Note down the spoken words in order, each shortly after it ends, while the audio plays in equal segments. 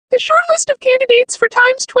The shortlist of candidates for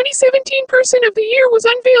Time's 2017 Person of the Year was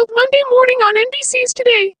unveiled Monday morning on NBC's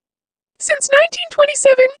Today. Since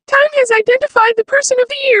 1927, Time has identified the Person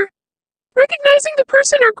of the Year, recognizing the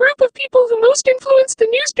person or group of people who most influenced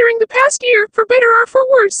the news during the past year, for better or for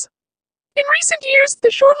worse. In recent years,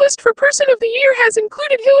 the shortlist for Person of the Year has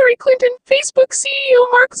included Hillary Clinton, Facebook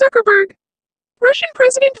CEO Mark Zuckerberg, Russian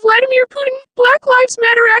President Vladimir Putin, Black Lives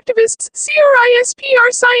Matter activists,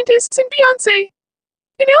 CRISPR scientists, and Beyoncé.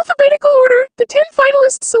 In alphabetical order, the 10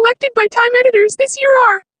 finalists selected by Time editors this year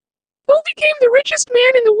are: Who became the richest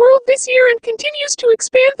man in the world this year and continues to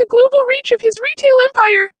expand the global reach of his retail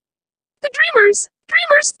empire? The Dreamers.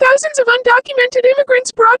 Dreamers, thousands of undocumented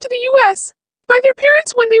immigrants brought to the U.S. by their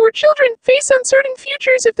parents when they were children, face uncertain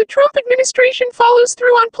futures if the Trump administration follows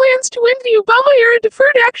through on plans to end the Obama-era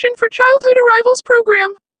Deferred Action for Childhood Arrivals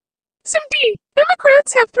program. Some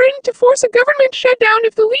Democrats have threatened to force a government shutdown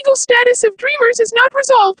if the legal status of Dreamers is not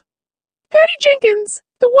resolved. Patty Jenkins,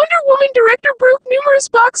 the Wonder Woman director, broke numerous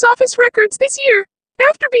box office records this year.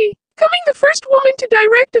 After becoming the first woman to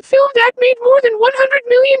direct a film that made more than $100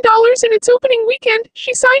 million in its opening weekend,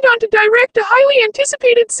 she signed on to direct a highly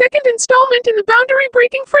anticipated second installment in the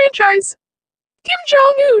boundary-breaking franchise. Kim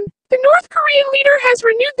Jong-un, the North Korean leader, has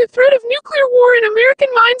renewed the threat of nuclear war in American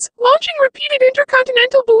minds, launching repeated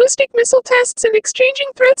intercontinental ballistic missile tests and exchanging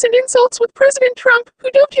threats and insults with President Trump, who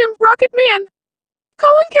dubbed him Rocket Man.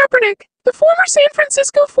 Colin Kaepernick, the former San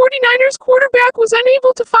Francisco 49ers quarterback, was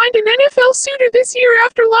unable to find an NFL suitor this year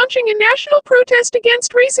after launching a national protest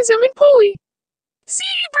against racism and police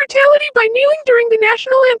brutality by kneeling during the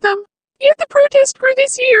national anthem. Yet the protest grew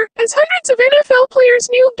this year, as hundreds of NFL players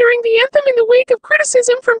kneeled during the anthem in the wake of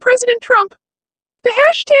criticism from President Trump. The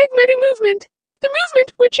 #MeToo movement. The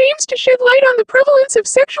movement, which aims to shed light on the prevalence of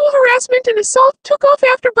sexual harassment and assault, took off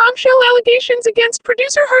after bombshell allegations against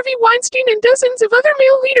producer Harvey Weinstein and dozens of other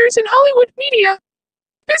male leaders in Hollywood, media,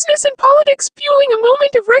 business, and politics, fueling a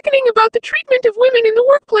moment of reckoning about the treatment of women in the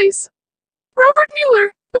workplace. Robert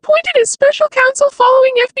Mueller, appointed as special counsel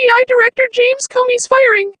following FBI Director James Comey's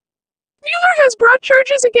firing. Mueller has brought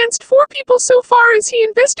charges against 4 people so far as he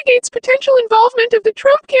investigates potential involvement of the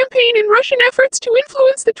Trump campaign in Russian efforts to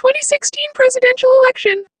influence the 2016 presidential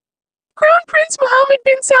election. Crown Prince Mohammed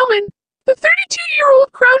bin Salman. The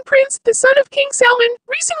 32-year-old Crown Prince, the son of King Salman,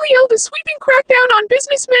 recently held a sweeping crackdown on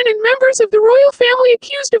businessmen and members of the royal family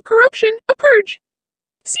accused of corruption, a purge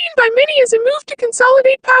seen by many as a move to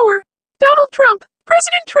consolidate power. Donald Trump.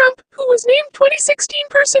 President Trump, who was named 2016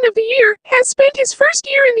 Person of the Year, has spent his first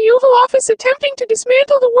year in the Oval Office attempting to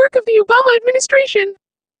dismantle the work of the Obama administration.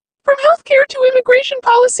 From healthcare to immigration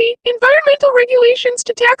policy, environmental regulations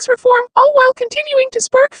to tax reform, all while continuing to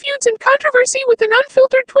spark feuds and controversy with an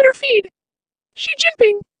unfiltered Twitter feed. Xi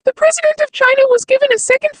Jinping, the president of China, was given a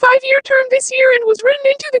second 5-year term this year and was written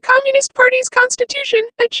into the Communist Party's constitution,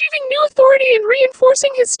 achieving new authority and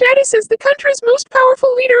reinforcing his status as the country's most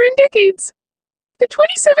powerful leader in decades. The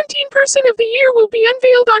 2017 Person of the Year will be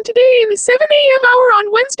unveiled on Today in the 7 a.m. hour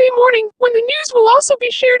on Wednesday morning, when the news will also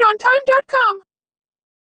be shared on Time.com.